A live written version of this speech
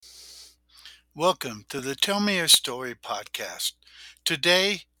Welcome to the Tell Me a Story podcast.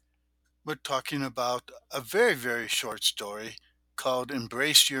 Today, we're talking about a very, very short story called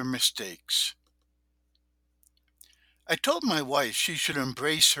Embrace Your Mistakes. I told my wife she should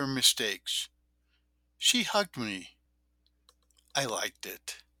embrace her mistakes. She hugged me. I liked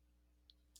it.